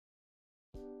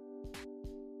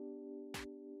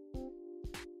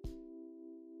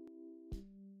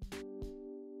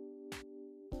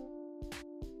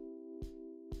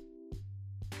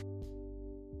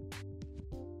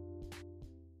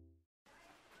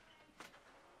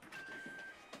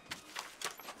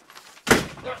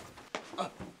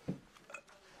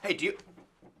Hey, do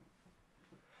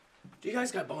you guys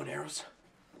got bow and arrows?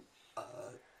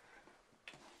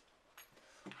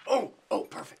 Oh,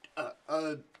 perfect.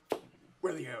 Where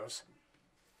are the arrows?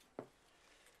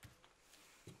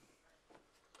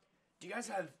 Do you guys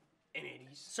have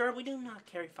N80s? Sir, we do not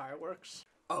carry fireworks.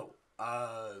 Oh,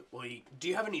 well, do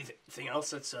you have anything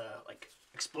else that's, like,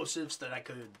 explosives that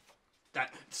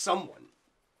that someone,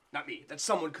 not me, that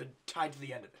someone could tie to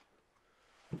the end of it?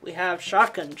 We have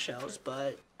shotgun shells,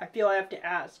 but I feel I have to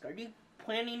ask, are you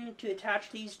planning to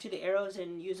attach these to the arrows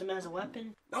and use them as a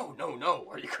weapon? No.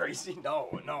 Are you crazy? No,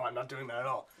 I'm not doing that at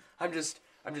all. I'm just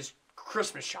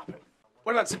Christmas shopping.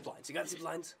 What about zip lines? You got zip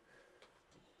lines?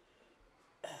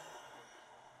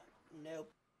 Nope.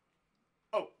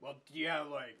 Oh, well, do you have,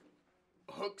 like,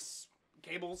 hooks,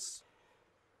 cables?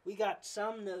 We got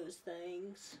some of those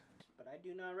things, but I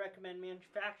do not recommend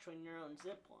manufacturing your own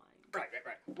zip line. Right.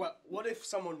 Well, what if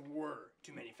someone were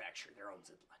to manufacture their own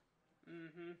zip line?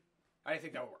 Mm-hmm. I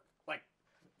think that would work. Like,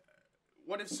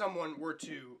 what if someone were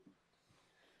to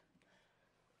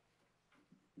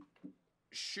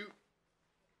shoot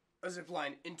a zip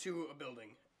line into a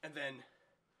building, and then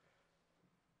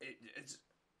it's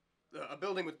a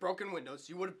building with broken windows.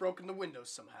 You would have broken the windows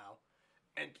somehow,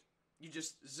 and you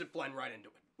just zip line right into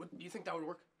it. Do you think that would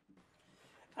work?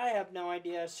 I have no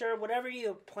idea. Sir, whatever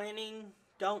you're planning,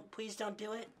 please don't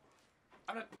do it.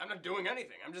 I'm not doing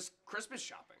anything. I'm just Christmas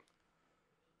shopping.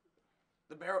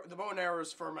 The bow and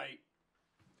arrows for my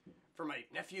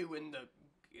nephew, and the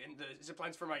zip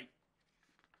lines for my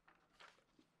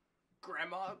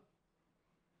grandma.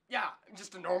 Yeah, I'm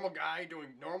just a normal guy doing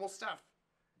normal stuff.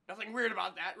 Nothing weird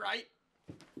about that, right?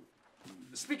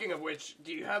 Speaking of which,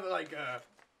 do you have like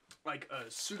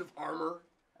a suit of armor,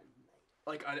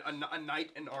 like a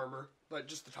knight in armor, but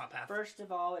just the top half? First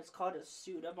of all, it's called a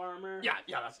suit of armor. Yeah,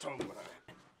 that's totally what I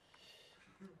meant.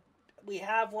 We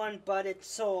have one, but it's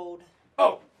sold.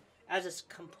 Oh, as a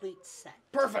complete set.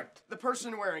 Perfect. The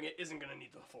person wearing it isn't gonna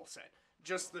need the full set,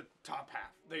 just the top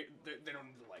half. They don't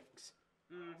need the leggings.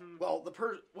 Mm-hmm.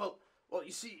 Well,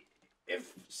 you see,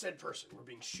 if said person were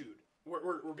being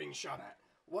we're being shot at,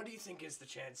 what do you think is the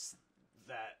chance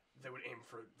that they would aim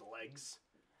for the legs?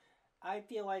 I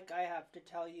feel like I have to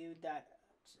tell you that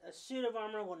a suit of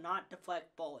armor will not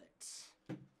deflect bullets.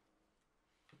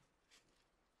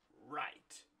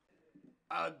 Right.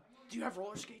 Do you have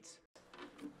roller skates?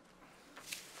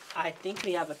 I think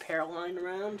we have a pair lying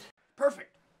around.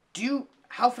 Perfect.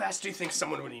 How fast do you think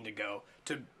someone would need to go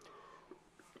to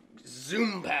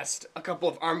zoom past a couple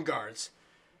of armed guards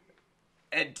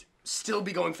and still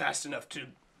be going fast enough to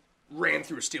ram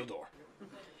through a steel door?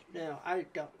 No, I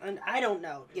don't. And I don't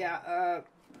know. Yeah,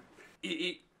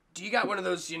 do you got one of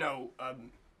those,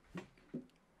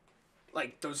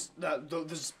 like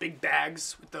those big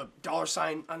bags with the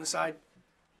 $sign on the side?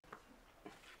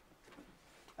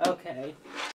 Okay.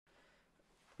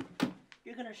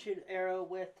 You're gonna shoot an arrow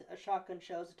with a shotgun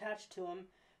shells attached to them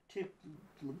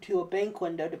to a bank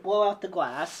window to blow out the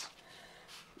glass.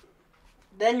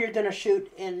 Then you're gonna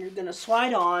shoot and you're gonna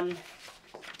slide on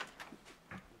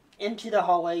into the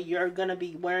hallway. You're gonna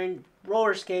be wearing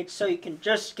roller skates so you can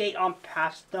just skate on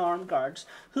past the armed guards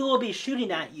who will be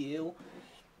shooting at you.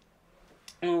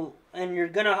 And you're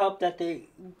gonna hope that they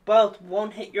both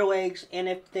won't hit your legs, and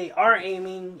if they are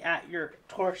aiming at your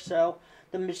torso,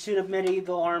 the suit of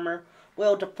medieval armor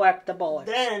will deflect the bullets.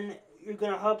 Then you're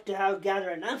gonna hope to gather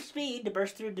enough speed to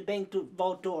burst through the bank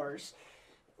vault doors,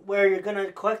 where you're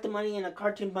gonna collect the money in a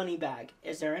cartoon money bag.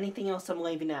 Is there anything else I'm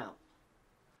leaving out?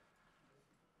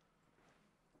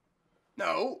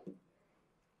 No,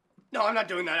 I'm not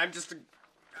doing that. I'm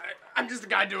just a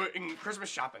guy doing Christmas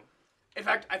shopping. In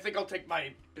fact, I think I'll take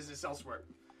my business elsewhere.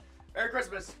 Merry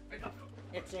Christmas.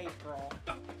 It's April.